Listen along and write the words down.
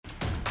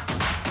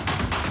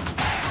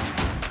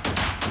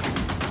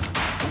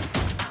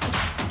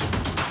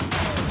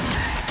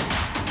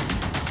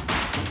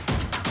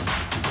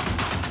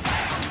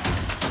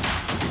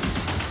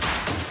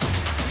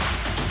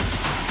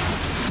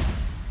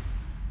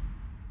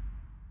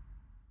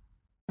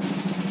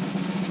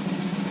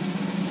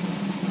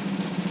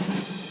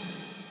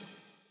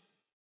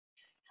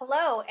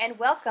Hello and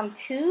welcome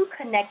to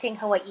Connecting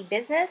Hawaii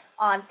Business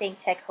on Think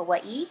Tech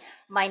Hawaii.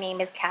 My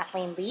name is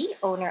Kathleen Lee,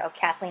 owner of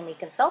Kathleen Lee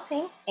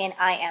Consulting, and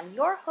I am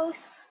your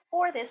host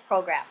for this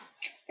program.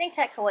 Think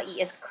Tech Hawaii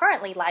is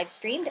currently live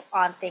streamed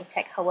on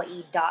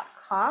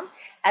thinktechhawaii.com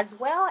as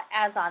well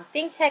as on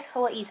Think Tech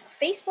Hawaii's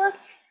Facebook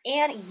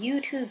and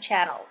YouTube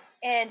channels.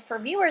 And for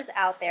viewers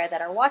out there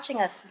that are watching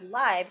us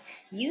live,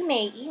 you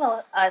may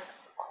email us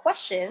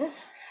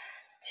questions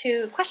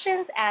to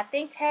questions at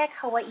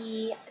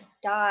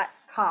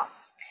thinktechhawaii.com.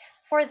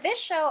 For this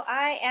show,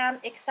 I am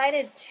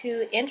excited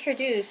to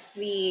introduce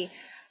the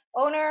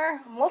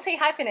owner, multi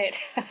hyphenate,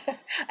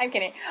 I'm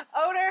kidding,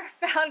 owner,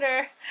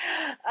 founder,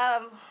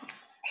 um,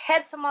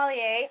 head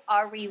sommelier,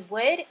 Aubrey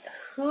Wood,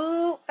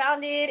 who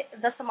founded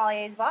the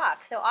Sommelier's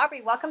Box. So,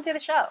 Aubrey, welcome to the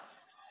show.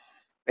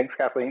 Thanks,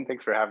 Kathleen.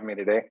 Thanks for having me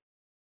today.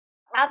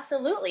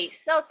 Absolutely.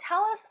 So,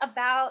 tell us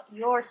about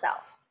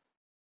yourself.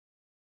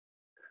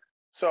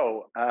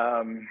 So,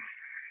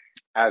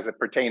 as it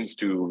pertains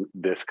to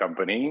this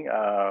company,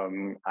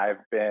 I've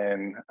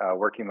been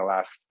working the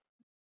last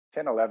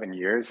 10, 11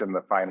 years in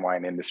the fine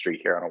wine industry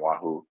here on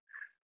Oahu.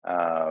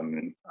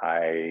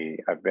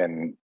 I've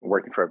been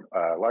working for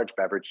a large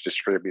beverage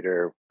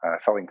distributor,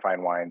 selling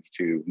fine wines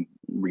to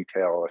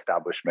retail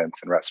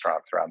establishments and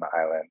restaurants around the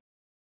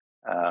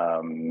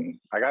island.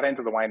 I got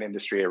into the wine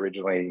industry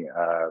originally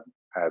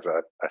as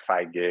a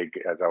side gig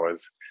as I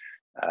was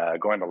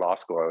going to law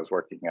school. I was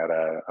working at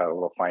a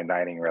little fine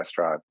dining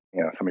restaurant.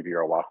 You know, some of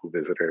your Oahu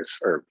visitors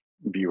or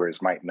viewers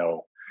might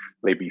know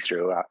Le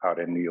Bistro out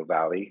in Neil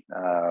Valley.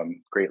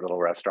 Great little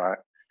restaurant.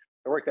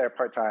 I worked there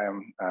part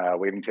time,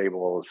 waiting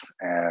tables,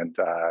 and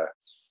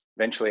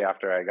eventually,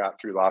 after I got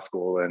through law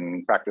school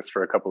and practiced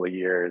for a couple of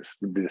years,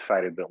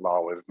 decided that law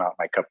was not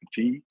my cup of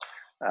tea.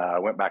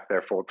 Went back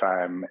there full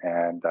time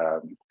and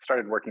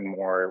started working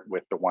more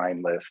with the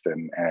wine list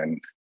and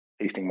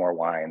tasting more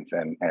wines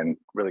and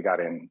really got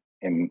in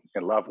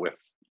love with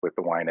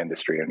the wine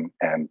industry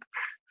and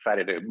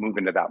decided to move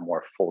into that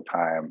more full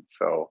time.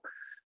 So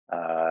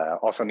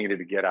also needed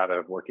to get out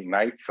of working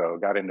nights, so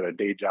got into a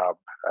day job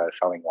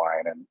selling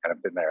wine and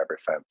I've been there ever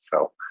since.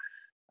 So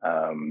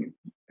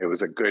it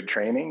was a good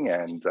training,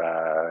 and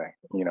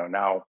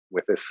now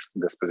with this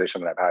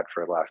position that I've had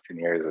for the last 10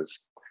 years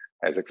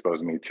has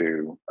exposed me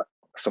to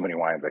so many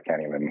wines. I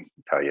can't even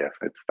tell you.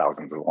 It's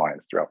thousands of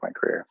wines throughout my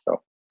career. So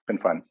it's been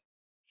fun.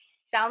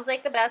 Sounds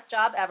like the best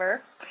job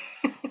ever.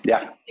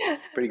 Yeah,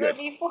 pretty But good.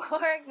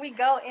 before we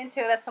go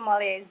into the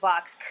Sommelier's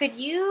Box, could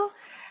you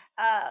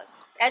uh,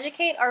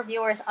 educate our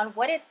viewers on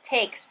what it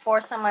takes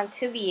for someone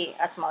to be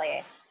a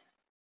sommelier?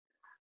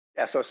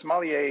 Yeah, so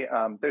sommelier,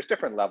 there's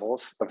different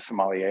levels of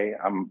sommelier.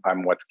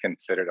 I'm what's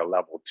considered a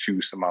level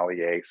two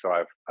sommelier.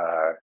 So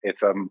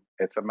it's a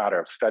matter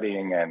of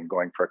studying and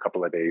going for a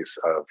couple of days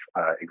of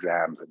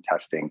exams and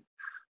testing.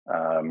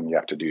 You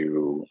have to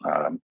do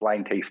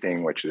blind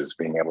tasting, which is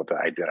being able to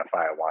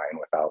identify a wine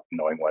without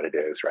knowing what it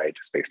is, right?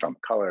 Just based on the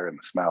color and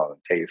the smell and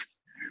the taste,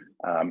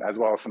 as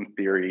well as some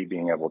theory,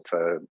 being able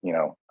to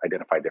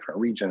identify different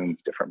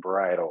regions, different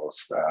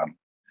varietals.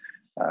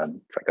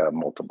 It's like a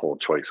multiple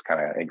choice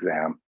kind of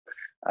exam.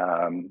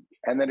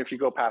 And then if you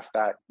go past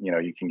that,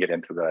 you can get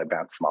into the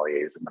advanced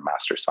sommeliers and the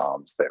master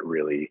somms that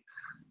really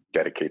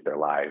dedicate their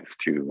lives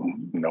to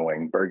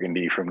knowing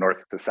Burgundy from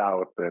north to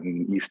south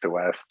and east to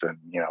west, and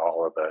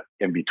all of the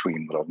in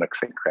between little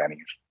nooks and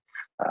crannies.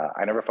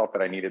 I never felt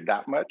that I needed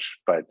that much,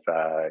 but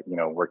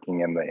working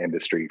in the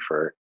industry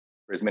for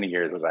as many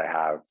years as I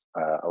have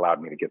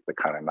allowed me to get the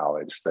kind of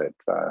knowledge that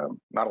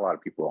not a lot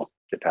of people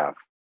get to have.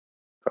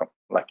 So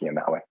lucky in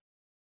that way.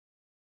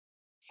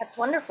 That's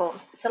wonderful.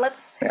 So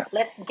Yeah.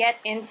 let's get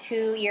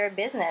into your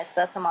business,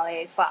 the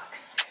Sommelier's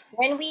Box.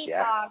 When we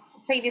Yeah.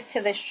 talked previous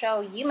to the show,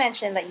 you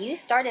mentioned that you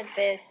started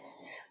this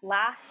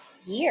last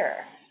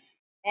year.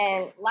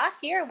 And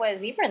last year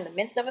we were in the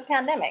midst of a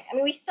pandemic. I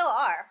mean, we still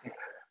are,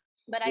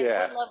 but I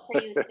Yeah. would love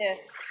for you to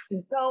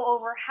go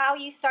over how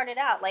you started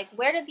out. Like,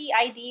 where did the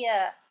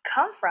idea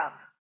come from,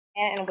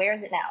 and where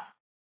is it now?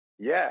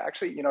 Yeah,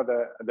 actually,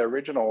 the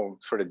original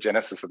sort of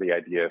genesis of the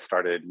idea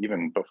started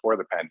even before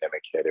the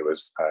pandemic hit. It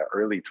was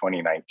early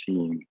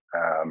 2019,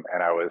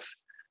 and I was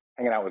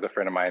hanging out with a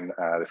friend of mine,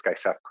 this guy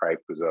Seth Kripe,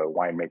 who's a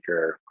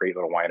winemaker, great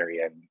little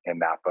winery in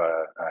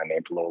Napa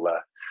named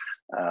Lola.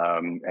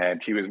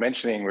 And he was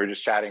mentioning, we were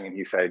just chatting, and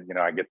he said,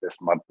 I get this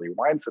monthly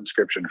wine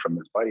subscription from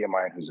this buddy of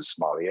mine who's a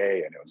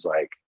sommelier, and it was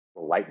like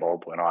the light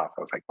bulb went off.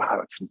 I was like, wow,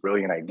 that's a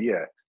brilliant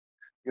idea,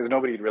 because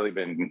nobody had really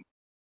been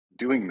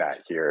doing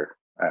that here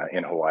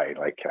in Hawaii.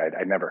 Like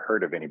I'd never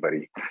heard of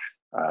anybody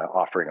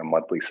offering a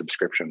monthly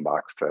subscription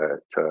box to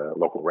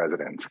local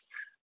residents.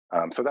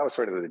 So that was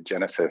sort of the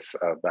genesis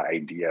of the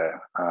idea.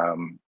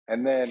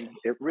 And then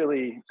it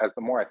really, as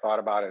the more I thought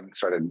about it and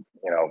started,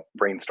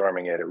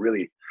 brainstorming it, it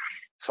really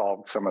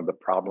solved some of the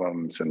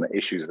problems and the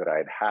issues that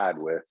I'd had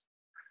with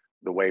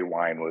the way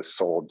wine was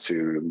sold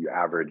to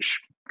average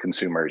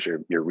consumers,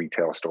 your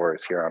retail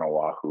stores here on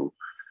Oahu.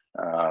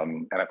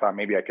 And I thought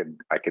maybe I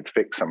could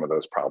fix some of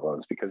those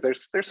problems, because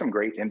there's some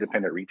great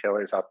independent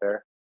retailers out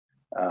there.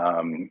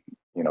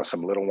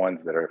 some little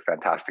ones that are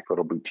fantastic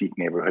little boutique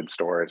neighborhood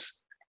stores,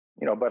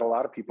 but a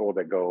lot of people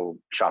that go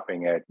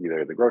shopping at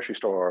either the grocery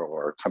store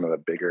or some of the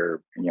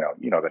bigger,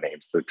 the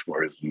names, the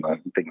tours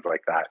and things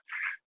like that.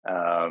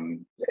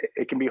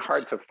 It can be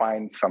hard to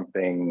find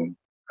something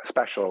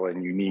special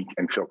and unique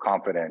and feel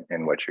confident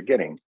in what you're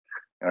getting.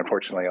 And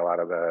unfortunately, a lot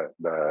of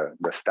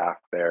the staff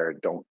there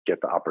don't get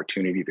the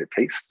opportunity to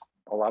taste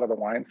a lot of the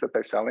wines that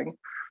they're selling.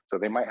 So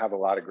they might have a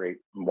lot of great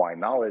wine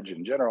knowledge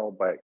in general,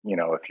 but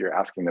if you're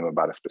asking them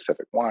about a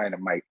specific wine,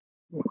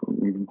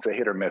 it's a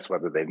hit or miss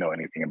whether they know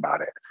anything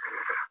about it.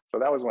 So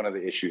that was one of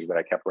the issues that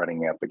I kept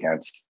running up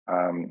against.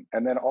 And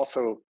then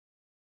also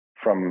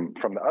from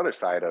the other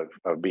side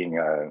of being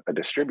a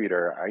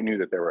distributor, I knew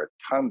that there were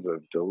tons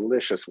of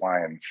delicious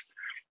wines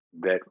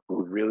that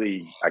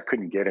really I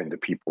couldn't get into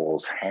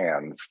people's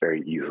hands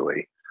very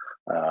easily.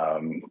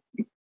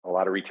 A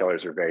lot of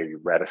retailers are very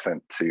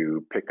reticent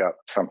to pick up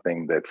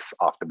something that's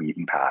off the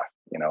beaten path.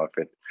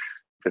 If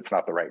it's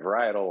not the right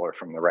varietal or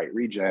from the right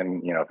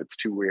region, if it's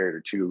too weird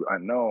or too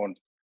unknown,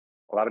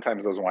 a lot of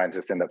times those wines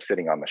just end up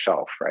sitting on the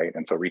shelf, right?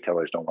 And so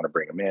retailers don't want to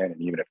bring them in,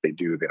 and even if they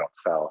do, they don't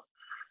sell.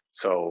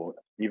 So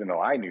even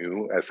though I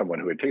knew, as someone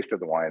who had tasted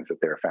the wines, that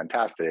they're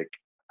fantastic,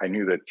 I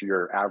knew that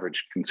your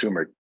average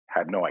consumer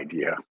had no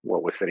idea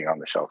what was sitting on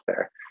the shelf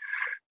there.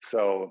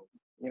 So,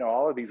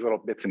 all of these little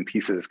bits and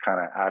pieces kind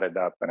of added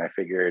up, and I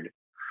figured,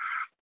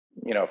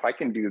 if I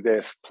can do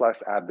this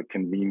plus add the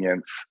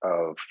convenience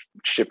of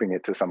shipping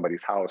it to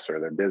somebody's house or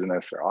their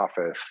business or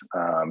office,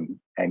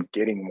 and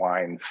getting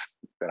wines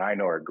that I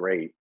know are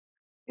great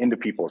into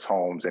people's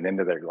homes and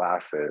into their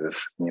glasses,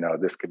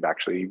 this could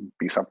actually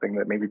be something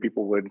that maybe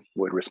people would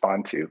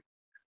respond to.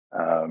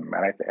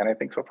 And I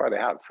think so far they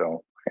have.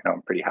 So,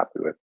 I'm pretty happy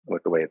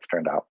with the way it's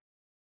turned out.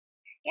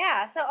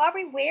 Yeah. So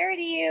Aubrey, where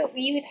do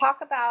you talk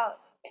about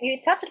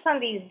you touched upon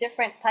these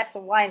different types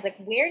of wines? Like,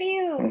 where do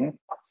you Mhm.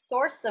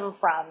 source them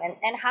from,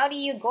 and how do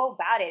you go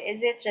about it?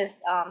 Is it just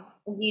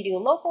do you do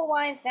local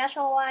wines,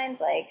 national wines,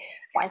 like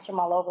wines from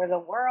all over the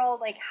world?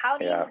 Like, how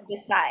do you Yeah.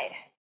 decide?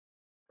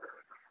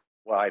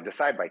 Well, I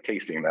decide by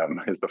tasting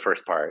them is the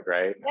first part,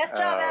 right? Best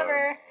job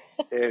ever.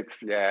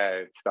 It's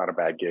not a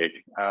bad gig.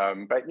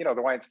 But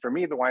the wines for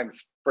me, the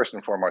wines first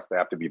and foremost, they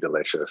have to be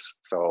delicious.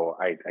 So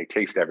I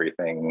taste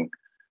everything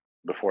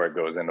before it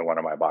goes into one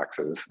of my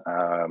boxes.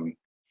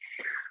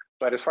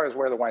 But as far as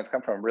where the wines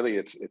come from, really,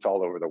 it's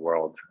all over the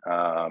world.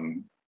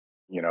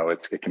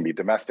 It can be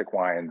domestic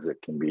wines,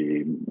 it can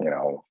be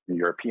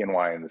European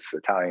wines,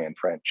 Italian,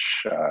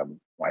 French,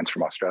 wines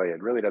from Australia.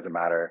 It really doesn't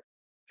matter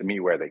to me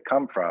where they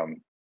come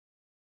from.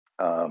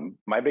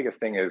 My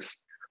biggest thing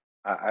is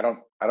I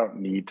don't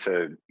need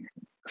to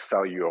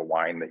sell you a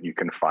wine that you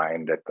can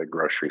find at the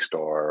grocery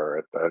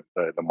store or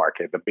at the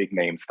market, the big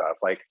name stuff.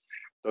 Like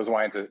those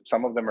wines,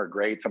 some of them are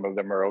great, some of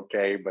them are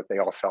okay, but they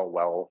all sell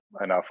well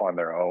enough on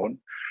their own.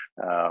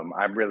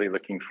 I'm really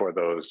looking for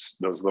those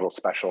little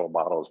special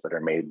bottles that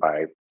are made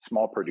by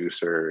small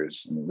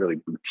producers in really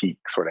boutique,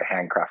 sort of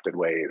handcrafted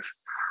ways,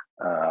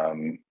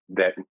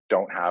 that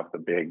don't have the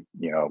big,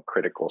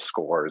 critical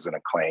scores and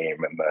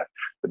acclaim and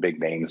the big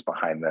names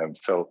behind them.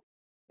 So,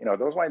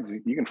 those wines,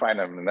 you can find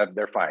them and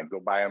they're fine. Go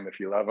buy them if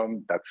you love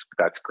them.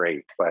 That's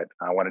great. But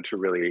I wanted to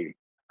really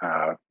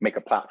make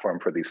a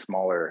platform for these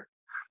smaller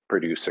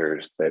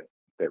producers that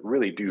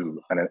really do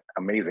an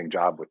amazing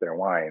job with their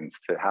wines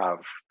to have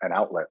an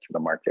outlet to the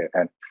market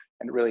and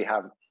really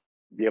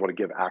be able to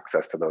give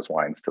access to those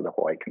wines to the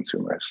Hawaii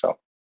consumers. So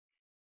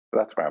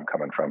that's where I'm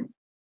coming from.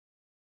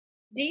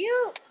 Do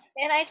you,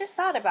 and I just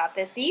thought about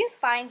this, do you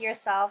find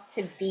yourself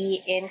to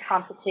be in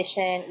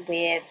competition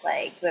with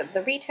like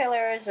the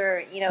retailers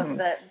or, Hmm.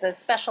 the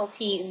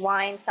specialty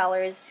wine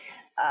sellers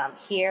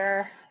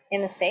here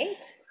in the state?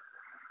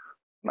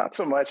 Not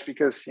so much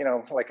because,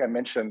 like I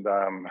mentioned,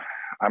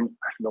 I'm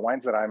the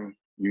wines that I'm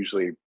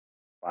usually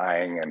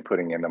buying and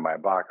putting into my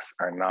box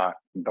are not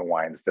the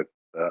wines that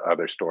the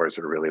other stores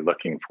are really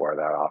looking for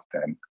that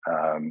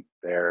often.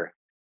 They're,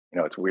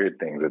 it's weird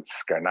things.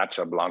 It's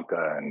Garnacha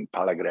Blanca and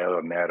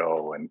Palagrelo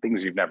Nero and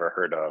things you've never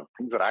heard of,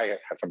 things that I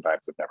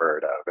sometimes have never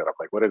heard of. And I'm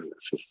like, what is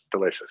this? It's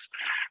delicious.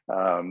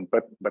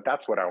 But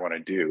that's what I want to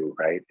do,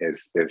 right?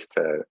 Is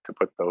to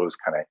put those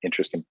kind of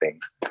interesting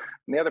things.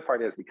 And the other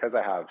part is because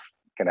I have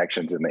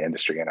connections in the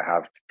industry and I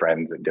have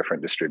friends at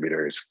different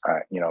distributors.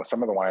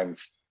 Some of the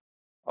wines,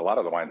 a lot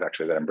of the wines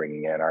actually that I'm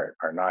bringing in are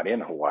not in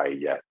Hawaii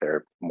yet.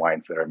 They're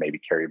wines that are maybe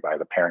carried by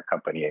the parent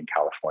company in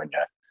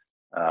California,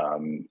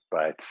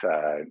 but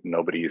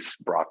nobody's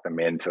brought them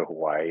into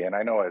Hawaii. And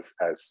I know as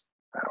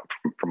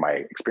from my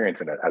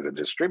experience in it as a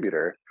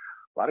distributor,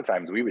 a lot of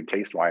times we would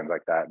taste wines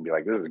like that and be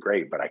like, "This is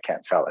great, but I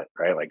can't sell it."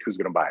 Right? Like, who's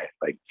going to buy it?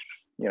 Like,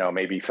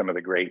 maybe some of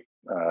the great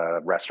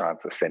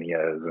restaurants,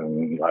 Asenias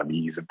and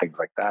Lavis and things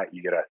like that.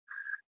 You get a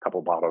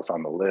couple bottles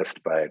on the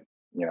list, but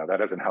that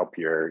doesn't help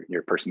your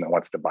person that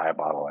wants to buy a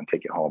bottle and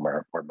take it home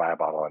or buy a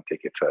bottle and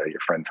take it to your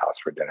friend's house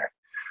for dinner.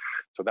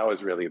 So that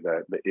was really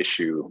the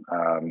issue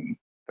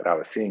that I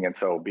was seeing. And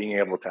so being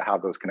able to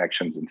have those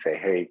connections and say,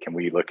 hey, can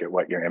we look at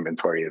what your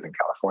inventory is in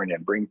California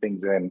and bring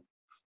things in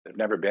that have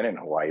never been in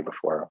Hawaii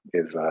before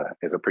is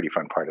a pretty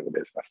fun part of the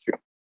business too.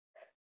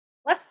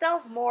 Let's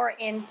delve more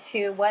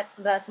into what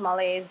the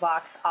Sommeliers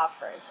box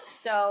offers.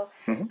 So,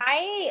 Hmm.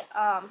 I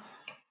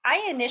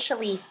I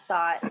initially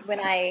thought when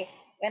I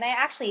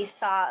actually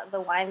saw the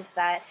wines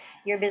that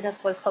your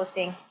business was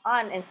posting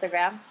on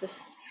Instagram, just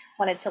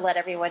wanted to let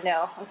everyone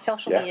know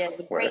social Yeah, media is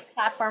a we're great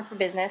platform for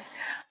business.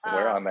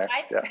 we're on there.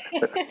 I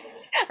Yeah.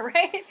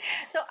 right.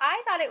 So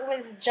I thought it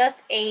was just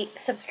a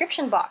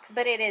subscription box,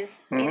 but it is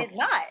Hmm.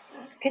 not.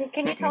 Can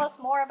you tell Mm-mm. us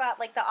more about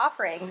like the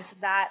offerings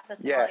that the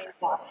Yeah. Sommelier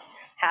box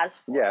has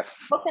for Yes.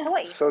 folks in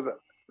Hawaii? So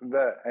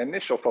the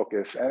initial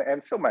focus,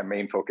 and still my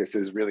main focus,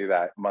 is really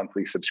that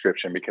monthly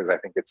subscription because I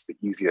think it's the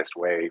easiest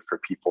way for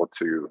people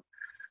to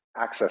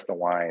access the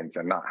wines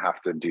and not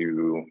have to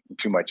do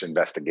too much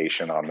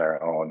investigation on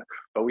their own.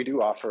 But we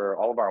do offer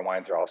all of our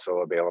wines are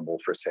also available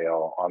for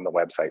sale on the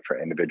website for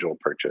individual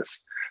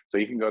purchase. So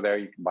you can go there,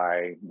 you can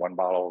buy 1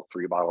 bottle,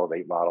 3 bottles,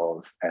 8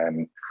 bottles,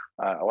 and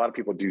a lot of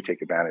people do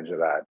take advantage of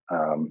that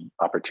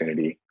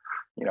opportunity.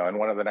 And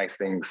one of the nice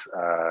things,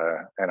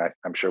 and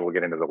I'm sure we'll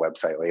get into the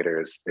website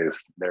later, is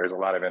there's a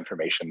lot of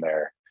information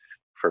there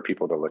for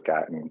people to look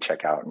at and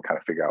check out and kind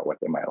of figure out what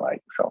they might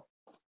like. So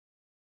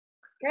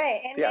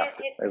Great, and yeah,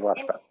 there's a lot of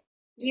and stuff.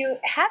 you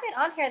have it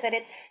on here that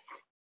it's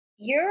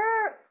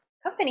your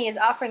company is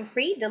offering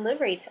free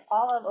delivery to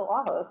all of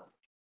Oahu.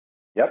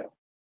 Yep,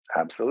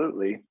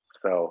 absolutely.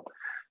 So,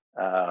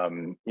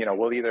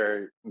 we'll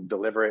either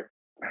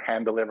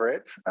hand deliver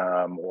it,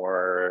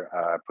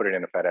 or put it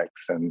in a FedEx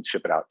and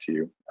ship it out to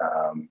you.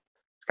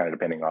 It's kind of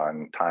depending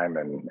on time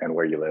and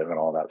where you live and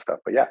all that stuff.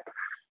 But yeah,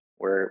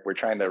 we're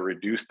trying to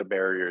reduce the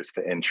barriers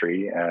to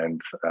entry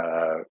and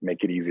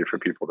make it easier for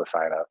people to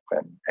sign up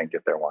and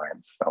get their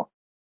wines. So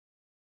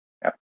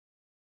yeah,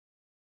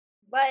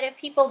 But if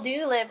people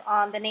do live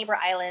on the neighbor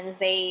islands,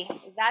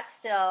 that's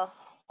still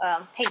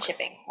paid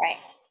shipping, right?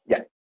 yeah,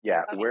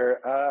 yeah.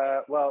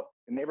 Okay. Well,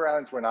 neighbor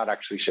islands we're not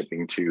actually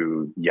shipping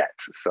to yet.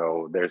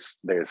 So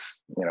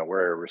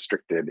we're a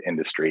restricted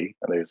industry.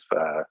 There's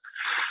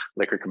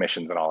liquor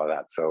commissions and all of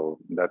that. So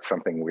that's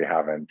something we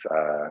haven't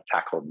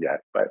tackled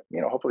yet. But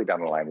hopefully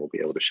down the line we'll be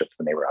able to ship to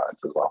the neighbor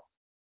islands as well.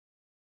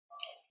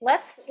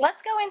 Let's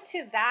go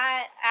into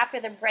that after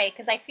the break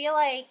because I feel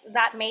like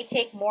that may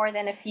take more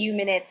than a few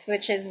minutes,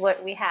 which is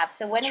what we have.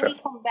 So when Sure. we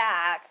come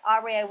back,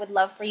 Aubrey, I would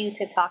love for you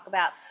to talk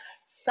about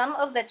some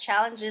of the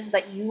challenges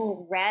that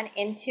you ran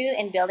into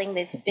in building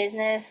this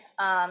business,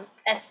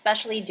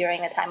 especially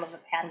during the time of a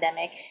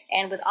pandemic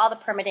and with all the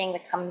permitting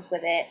that comes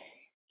with it,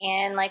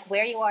 and like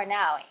where you are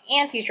now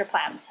and future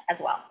plans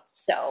as well.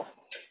 So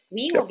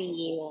we will Yep.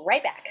 be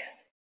right back.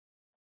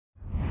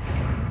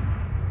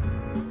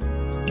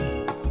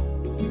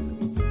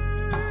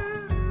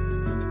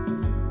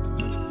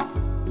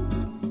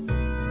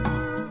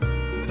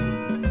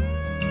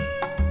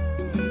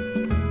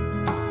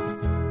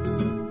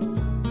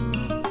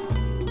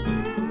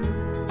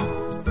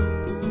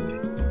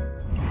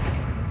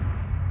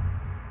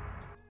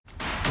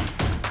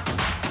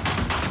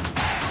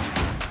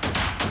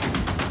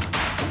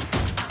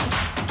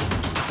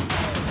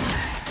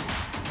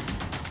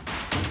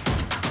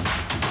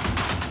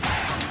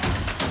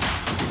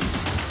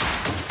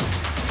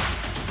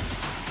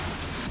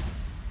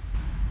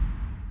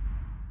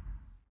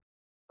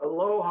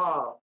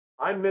 Aloha,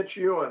 I'm Mitch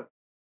Ewan,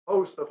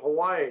 host of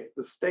Hawaii,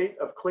 the State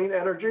of Clean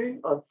Energy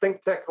on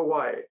Think Tech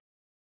Hawaii.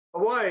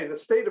 Hawaii, the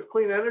State of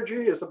Clean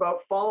Energy is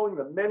about following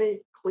the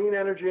many clean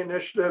energy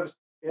initiatives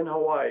in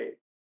Hawaii.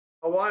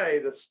 Hawaii,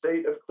 the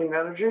State of Clean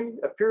Energy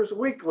appears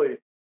weekly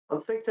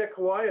on Think Tech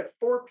Hawaii at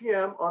 4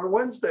 p.m. on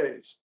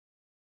Wednesdays.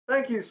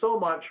 Thank you so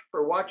much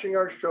for watching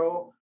our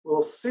show.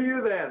 We'll see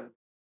you then.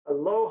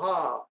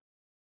 Aloha.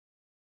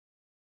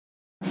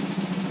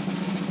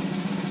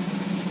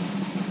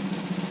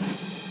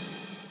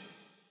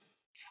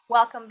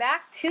 Welcome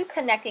back to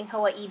Connecting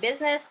Hawaii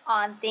Business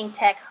on Think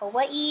Tech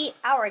Hawaii.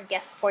 Our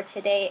guest for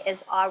today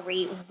is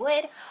Aubrey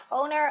Wood,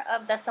 owner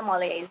of the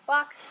Sommeliers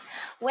Box.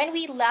 When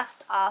we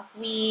left off,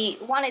 we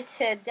wanted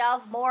to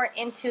delve more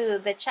into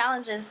the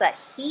challenges that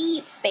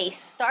he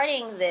faced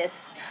starting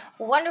this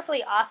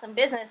wonderfully awesome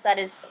business that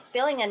is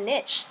filling a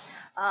niche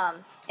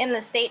in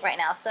the state right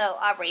now. So,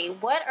 Aubrey,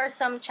 what are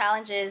some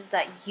challenges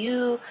that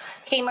you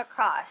came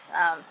across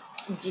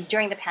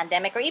during the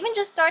pandemic, or even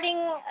just starting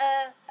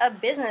a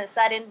business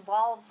that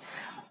involves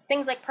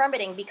things like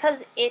permitting,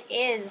 because it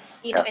is,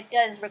 Yeah. it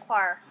does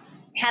require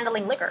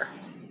handling liquor?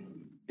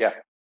 Yeah.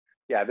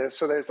 Yeah,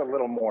 there's a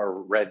little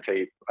more red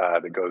tape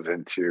that goes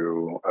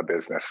into a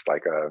business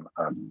like a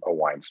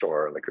wine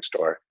store or liquor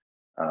store.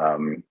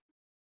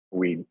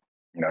 We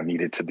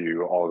needed to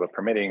do all of the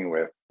permitting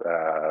with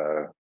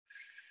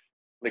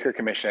liquor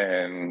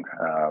commission.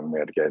 We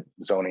had to get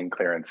zoning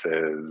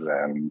clearances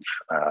and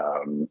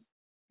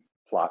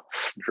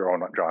plots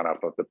drawn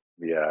up of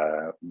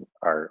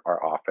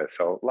our office.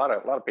 So a lot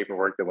of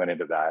paperwork that went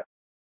into that,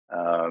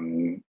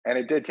 and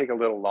it did take a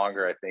little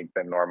longer, I think,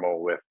 than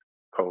normal with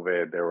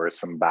COVID. There were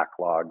some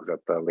backlogs at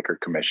the liquor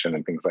commission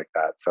and things like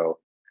that. So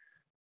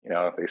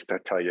they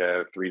tell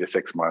you 3 to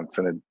 6 months,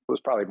 and it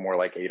was probably more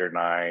like 8 or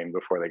 9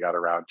 before they got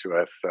around to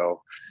us.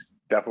 So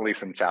definitely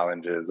some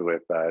challenges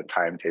with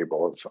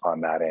timetables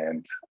on that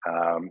end.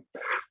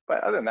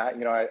 But other than that,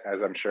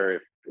 as I'm sure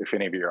if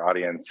any of your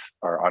audience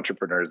are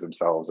entrepreneurs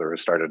themselves or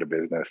started a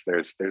business,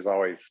 there's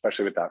always,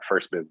 especially with that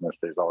first business,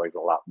 there's always a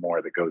lot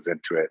more that goes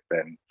into it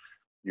than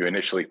you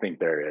initially think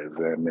there is.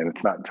 And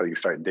it's not until you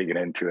start digging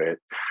into it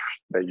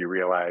that you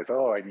realize,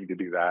 oh, I need to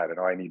do that, and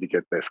oh, I need to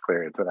get this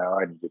clearance, and now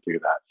I need to do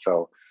that.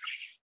 So,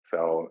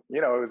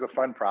 it was a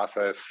fun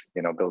process.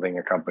 Building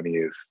a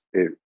company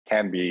it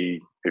can be,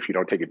 if you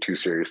don't take it too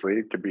seriously,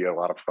 it could be a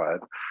lot of fun,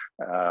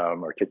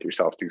 or take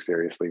yourself too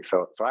seriously.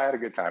 So I had a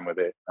good time with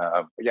it.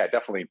 But yeah,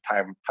 definitely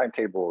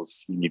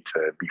timetables you need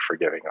to be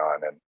forgiving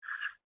on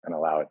and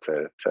allow it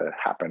to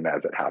happen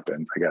as it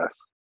happens, I guess.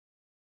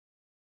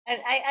 And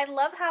I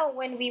love how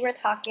when we were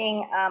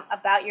talking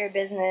about your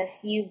business,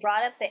 you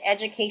brought up the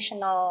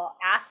educational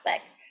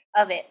aspect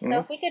of it. So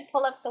Mhm. if we could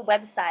pull up the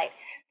website,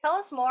 tell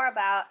us more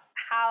about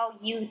how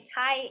you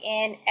tie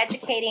in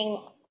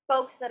educating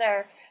folks that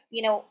are,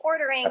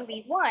 ordering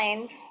these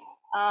wines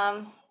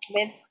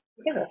with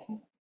business.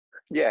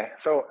 Yeah,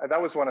 so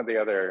that was one of the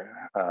other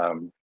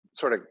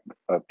sort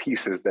of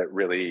pieces that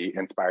really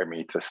inspired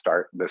me to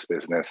start this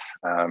business,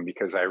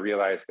 because I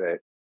realized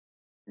that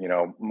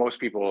most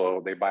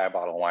people, they buy a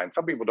bottle of wine.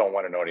 Some people don't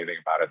want to know anything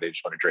about it; they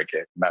just want to drink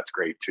it, and that's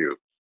great too.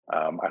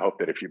 I hope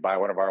that if you buy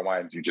one of our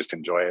wines, you just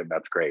enjoy it, and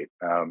that's great.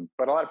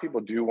 But a lot of people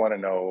do want to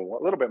know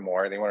a little bit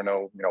more. They want to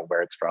know,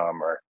 where it's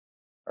from, or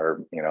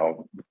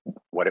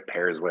what it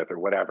pairs with, or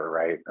whatever,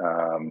 right?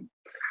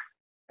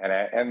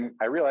 And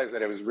I realized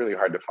that it was really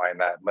hard to find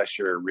that unless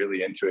you're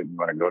really into it and you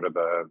want to go to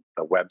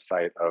the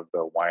website of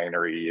the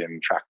winery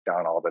and track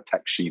down all the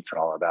tech sheets and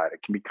all of that.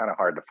 It can be kind of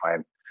hard to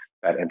find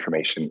that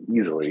information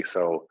easily.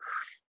 So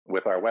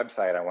with our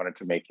website, I wanted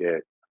to make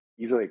it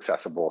easily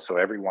accessible. So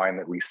every wine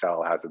that we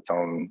sell has its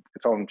own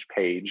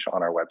page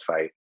on our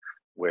website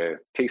with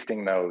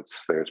tasting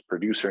notes. There's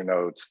producer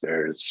notes.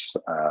 There's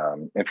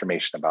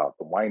information about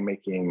the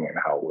winemaking and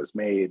how it was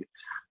made,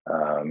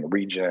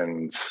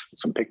 regions,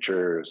 some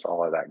pictures,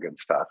 all of that good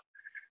stuff.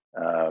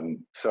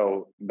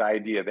 So the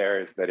idea there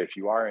is that if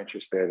you are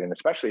interested, and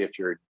especially if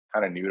you're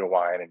kind of new to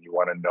wine and you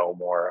want to know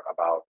more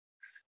about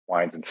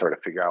wines and sort of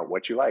figure out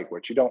what you like,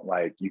 what you don't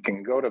like, you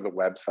can go to the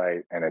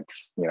website, and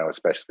it's,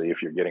 especially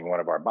if you're getting one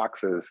of our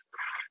boxes,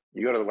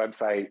 you go to the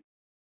website,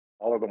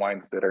 all of the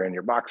wines that are in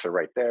your box are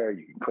right there.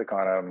 You can click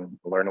on them,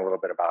 learn a little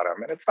bit about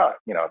them. And it's not,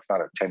 it's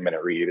not a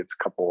 10-minute read. It's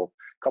a couple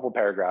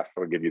paragraphs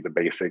that will give you the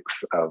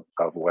basics of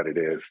what it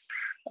is.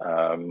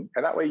 And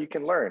that way you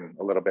can learn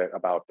a little bit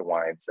about the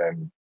wines.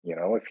 And,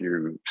 if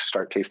you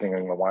start tasting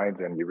the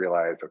wines and you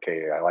realize,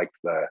 okay, I liked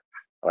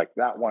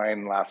that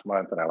wine last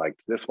month, and I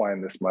liked this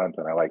wine this month,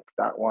 and I liked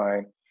that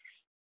wine.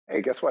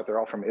 Hey, guess what? They're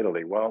all from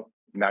Italy. Well,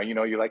 now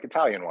you like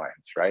Italian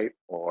wines, right?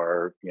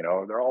 Or,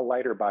 they're all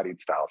lighter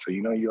bodied style. So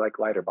you like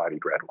lighter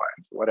bodied red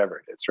wines, whatever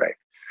it is, right?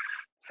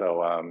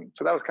 So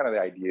that was kind of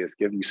the idea, is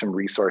give you some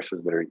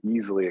resources that are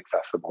easily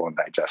accessible and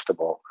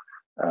digestible.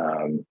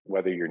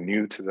 Whether you're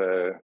new to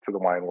the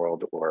wine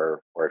world,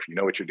 or if you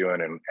know what you're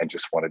doing and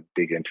just want to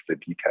dig into the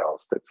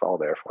details, that's all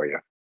there for you.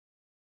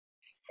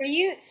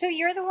 So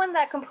you're the one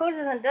that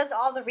composes and does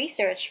all the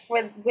research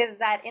with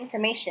that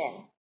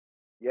information.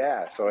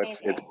 Yeah, That's so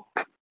it's amazing.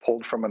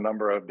 pulled from a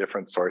number of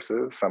different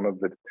sources.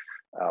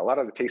 A lot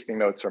of the tasting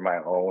notes are my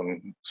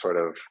own sort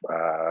of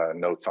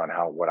notes on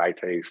what I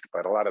taste,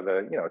 but a lot of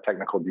the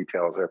technical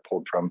details are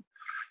pulled from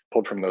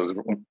those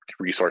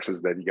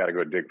resources that you got to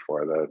go dig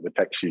for, the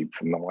tech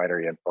sheets and the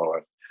winery info.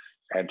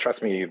 And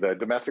trust me, the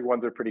domestic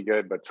ones are pretty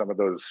good, but some of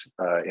those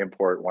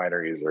import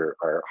wineries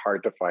are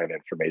hard to find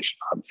information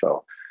on.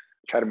 So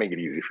try to make it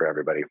easy for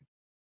everybody.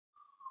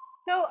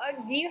 So,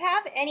 do you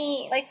have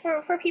any, like,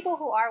 for people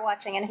who are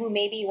watching and who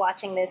may be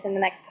watching this in the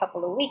next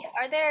couple of weeks?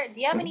 Do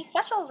you have any Mhm.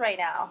 specials right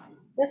now?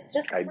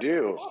 Just I for people to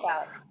do. know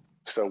about.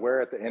 So we're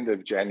at the end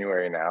of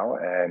January now,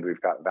 and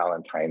we've got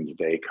Valentine's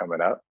Day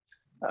coming up.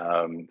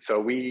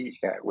 So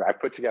I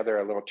put together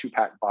a little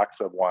 2-pack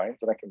box of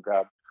wines, and I can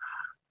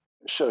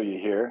show you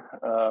here.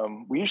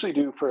 We usually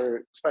do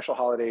for special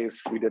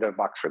holidays. We did a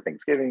box for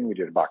Thanksgiving. We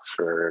did a box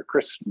for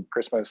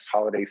Christmas,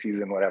 holiday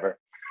season, whatever.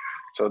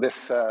 So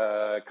this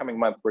coming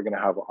month, we're going to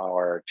have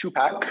our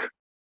 2-pack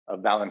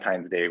of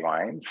Valentine's Day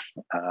wines,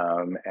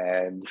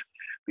 and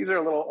these are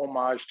a little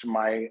homage to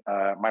my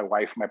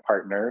wife, my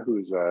partner,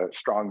 who's a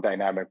strong,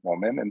 dynamic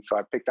woman, and so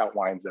I picked out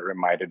wines that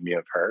reminded me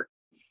of her.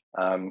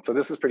 So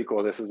this is pretty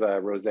cool. This is a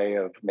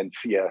rosé of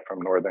Mencia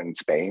from northern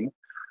Spain.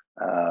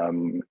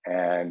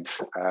 And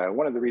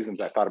one of the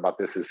reasons I thought about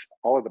this is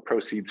all of the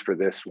proceeds for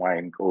this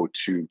wine go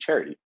to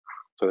charity.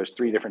 So there's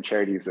 3 different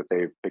charities that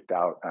they've picked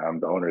out,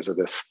 the owners of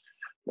this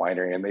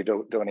winery, and they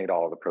donate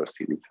all of the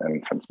proceeds.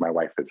 And since my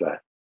wife is a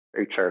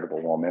very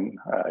charitable woman,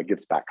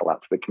 gives back a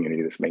lot to the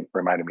community, this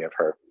reminded me of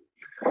her.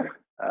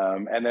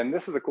 And then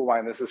this is a cool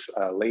wine. This is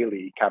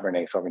Lely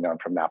Cabernet Sauvignon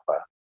from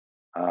Napa.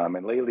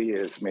 And Lely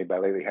is made by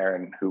Lely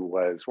Heron, who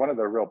was one of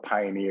the real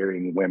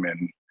pioneering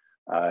women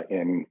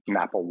in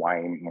Napa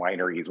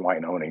wineries,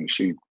 wine owning.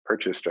 She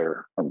purchased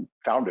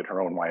founded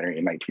her own winery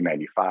in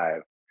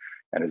 1995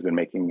 and has been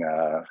making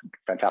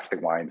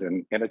fantastic wines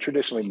in a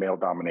traditionally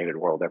male-dominated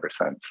world ever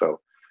since. So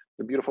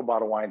it's a beautiful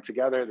bottle of wine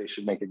together. They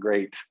should make a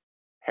great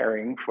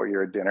pairing for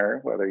your dinner,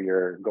 whether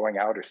you're going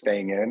out or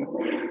staying in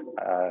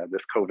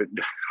this COVID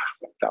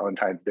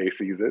Valentine's Day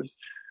season.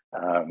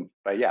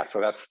 But yeah,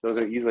 so those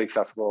are easily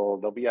accessible.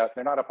 They'll be up.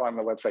 They're not up on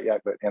the website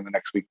yet, but in the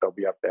next week they'll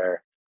be up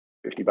there.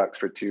 $50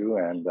 for two,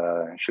 and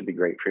should be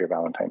great for your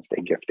Valentine's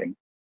Day gifting.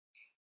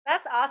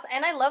 That's awesome,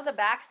 and I love the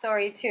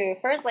backstory too.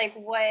 First, like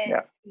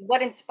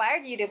what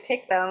inspired you to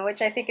pick them,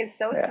 which I think is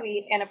so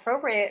sweet and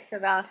appropriate for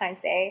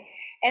Valentine's Day,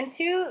 and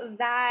two,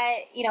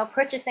 that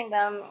purchasing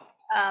them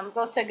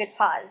goes to a good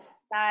cause.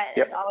 That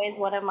is always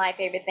one of my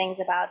favorite things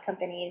about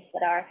companies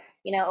that are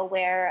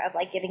aware of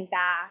like giving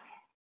back.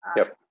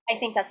 I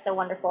think that's so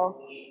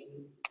wonderful.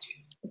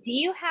 Do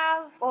you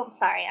have? Oh,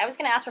 sorry, I was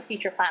going to ask for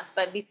future plans,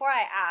 but before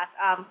I ask,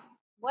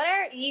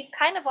 you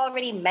kind of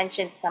already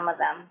mentioned some of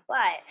them,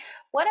 but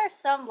what are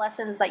some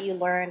lessons that you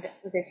learned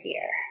this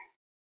year?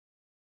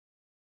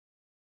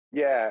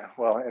 Yeah,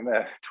 well, in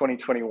the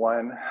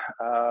 2021,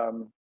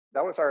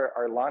 that was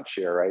our launch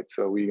year, right?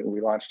 So we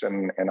launched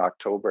in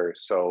October.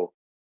 So,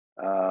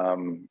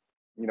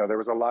 there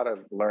was a lot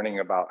of learning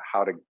about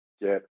how to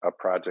get a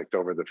project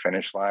over the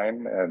finish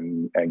line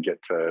and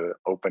get to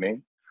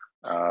opening.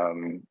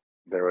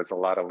 There was a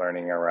lot of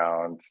learning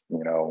around,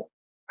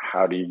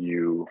 how do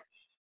you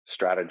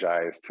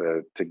strategize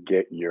to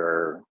get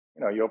your,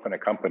 you open a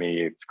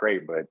company, it's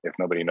great, but if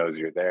nobody knows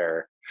you're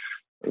there,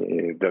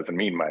 it doesn't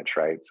mean much,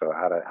 right? So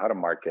how to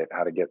market,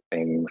 how to get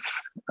things,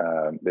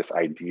 this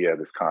idea,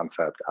 this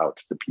concept out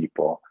to the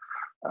people.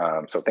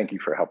 So thank you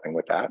for helping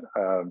with that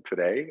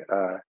today.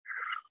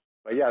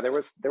 But yeah, there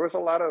was a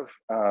lot of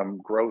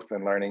growth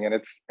and learning, and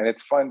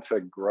it's fun to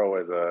grow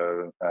as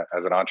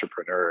an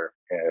entrepreneur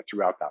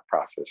throughout that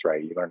process,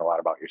 right? You learn a lot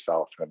about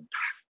yourself and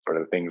sort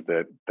of things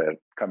that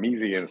come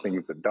easy and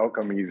things that don't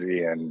come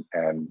easy, and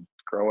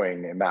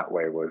growing in that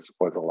way was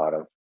a lot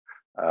of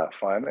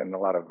fun and a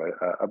lot of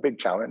a big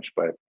challenge,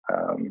 but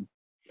I'm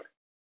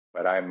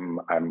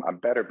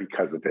better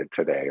because of it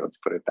today. Let's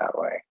put it that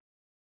way.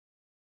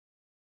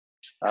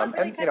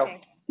 Really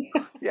touching.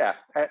 Yeah,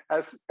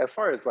 as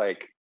far as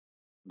like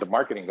the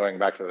marketing, going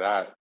back to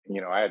that,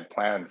 I had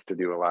plans to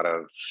do a lot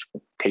of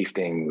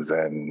tastings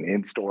and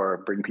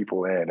in-store, bring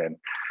people in,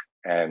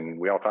 and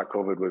we all thought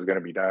COVID was going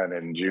to be done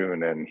in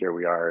June, and here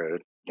we are,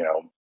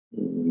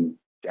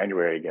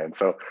 January again.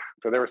 So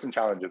there were some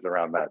challenges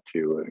around that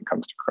too when it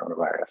comes to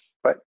coronavirus.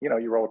 But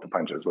you roll with the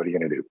punches. What are you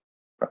going to do?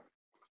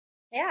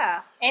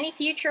 Yeah. Any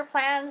future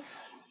plans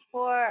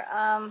for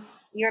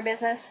your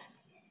business?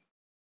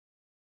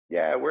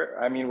 Yeah,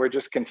 we're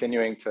just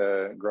continuing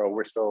to grow.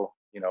 We're still,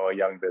 a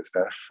young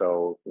business,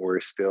 so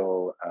we're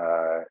still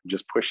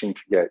just pushing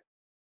to get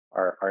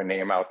our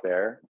name out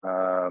there.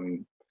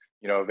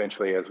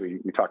 Eventually, as we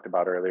talked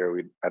about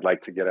earlier, I'd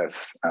like to get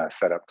us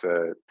set up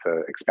to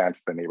expand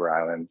to the neighbor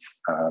islands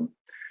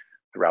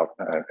throughout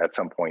at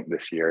some point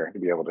this year to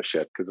be able to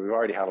ship, because we've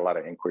already had a lot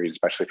of inquiries,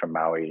 especially from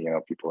Maui.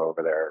 People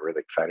over there are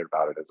really excited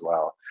about it as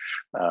well.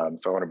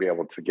 So I want to be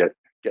able to get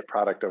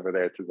product over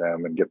there to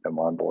them and get them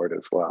on board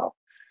as well.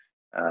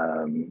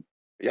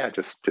 Yeah,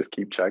 just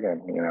keep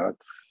chugging.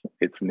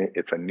 It's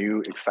a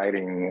new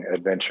exciting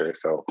adventure.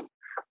 So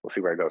we'll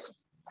see where it goes.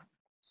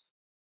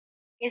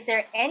 Is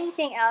there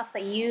anything else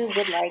that you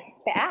would like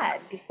to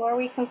add before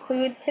we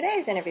conclude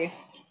today's interview?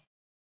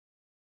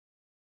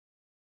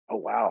 Oh,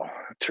 wow.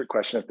 Trick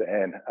question at the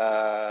end.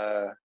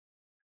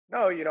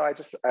 No, I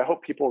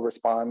hope people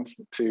respond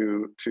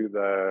to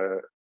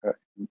the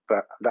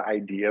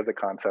idea, the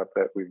concept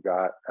that we've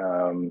got.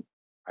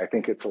 I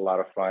think it's a lot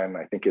of fun.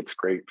 I think it's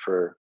great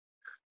for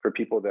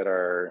people that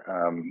are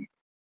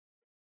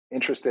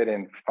interested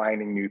in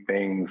finding new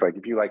things. Like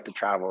if you like to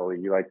travel,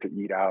 you like to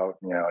eat out,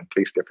 and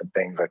taste different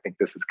things. I think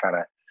this is kind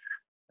of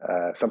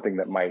something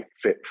that might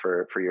fit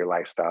for your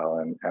lifestyle,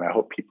 and I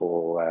hope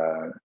people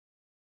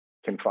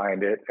can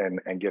find it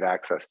and get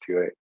access to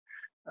it.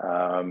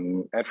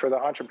 And for the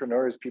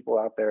entrepreneurs, people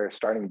out there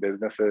starting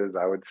businesses,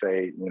 I would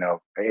say,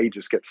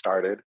 just get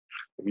started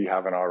if you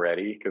haven't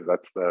already, because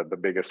that's the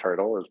biggest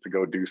hurdle, is to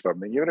go do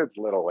something, even if it's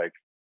little, like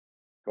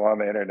go on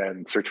the internet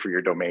and search for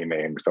your domain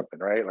name or something,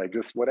 right? Like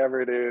just whatever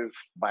it is,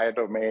 buy a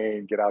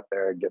domain, get out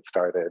there and get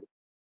started.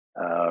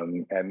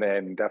 And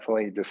then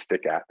definitely just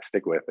stick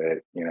with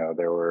it.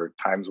 There were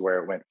times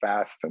where it went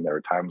fast and there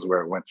were times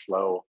where it went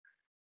slow.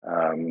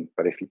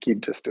 But if you keep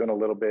just doing a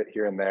little bit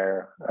here and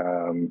there,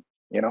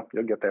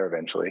 you'll get there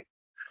eventually.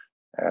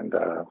 And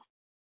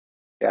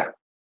yeah,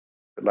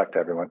 good luck to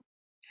everyone.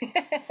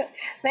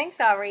 Thanks,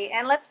 Aubrey.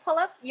 And let's pull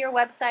up your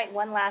website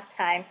one last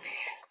time.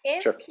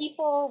 If Sure.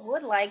 people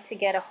would like to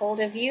get a hold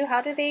of you,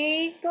 how do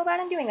they go about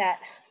in doing that?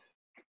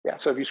 Yeah,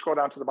 so if you scroll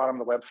down to the bottom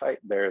of the website,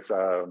 there's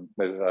a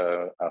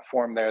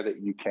form there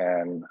that you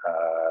can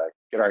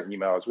get our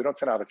emails. We don't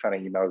send out a ton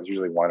of emails,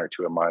 usually 1 or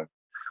 2 a month.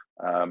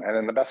 And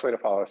then the best way to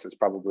follow us is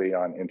probably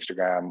on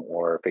Instagram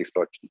or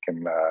Facebook. You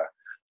can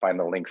find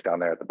the links down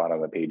there at the bottom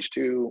of the page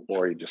too,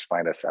 or you just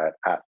find us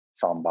at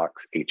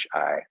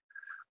SomboxHI.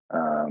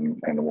 And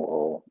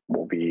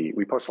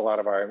we post a lot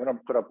of I'm going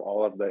to put up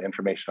all of the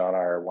information on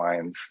our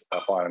wines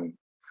up on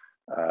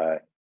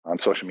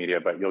social media,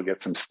 but you'll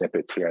get some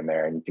snippets here and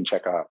there, and you can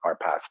check out our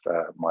past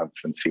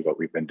months and see what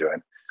we've been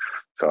doing.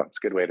 So it's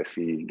a good way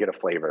to get a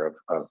flavor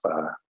of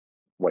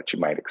what you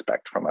might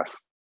expect from us.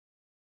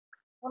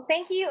 Well,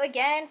 thank you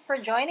again for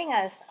joining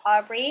us,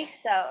 Aubrey.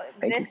 So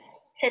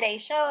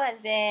today's show has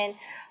been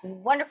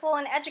wonderful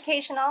and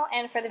educational.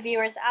 And for the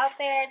viewers out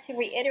there, to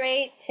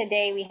reiterate,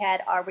 today we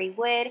had Aubrey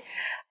Wood,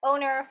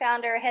 owner,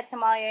 founder, head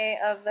sommelier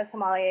of the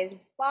Sommelier's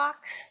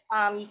Box.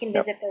 You can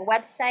visit their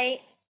website,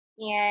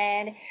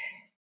 and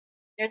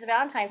there's a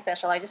Valentine's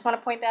special. I just want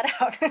to point that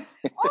out,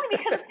 only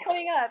because it's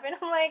coming up. And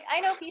I'm like, I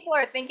know people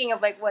are thinking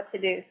of like what to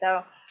do.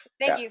 So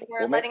thank you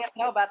for letting us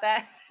know about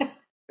that.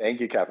 Thank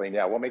you, Kathleen.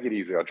 Yeah, we'll make it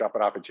easy. I'll drop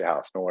it off at your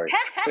house. No worries.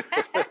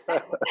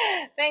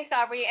 Thanks,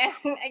 Aubrey.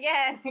 And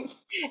again,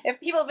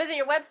 if people visit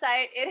your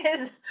website, it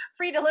is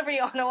free delivery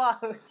on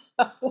Oahu.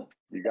 So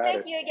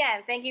thank you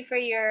again. Thank you for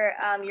your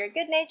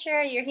good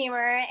nature, your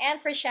humor,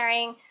 and for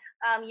sharing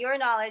your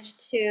knowledge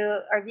to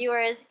our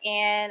viewers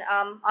and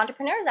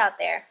entrepreneurs out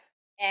there.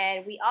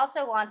 And we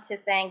also want to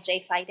thank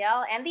Jay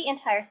Fidel and the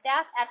entire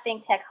staff at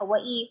ThinkTech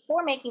Hawaii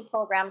for making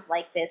programs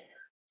like this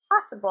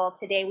possible.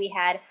 Today we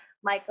had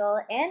Michael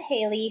and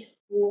Haley,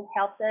 who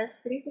helped us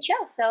produce the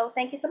show. So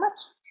thank you so much.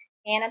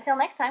 And until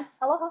next time,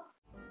 aloha.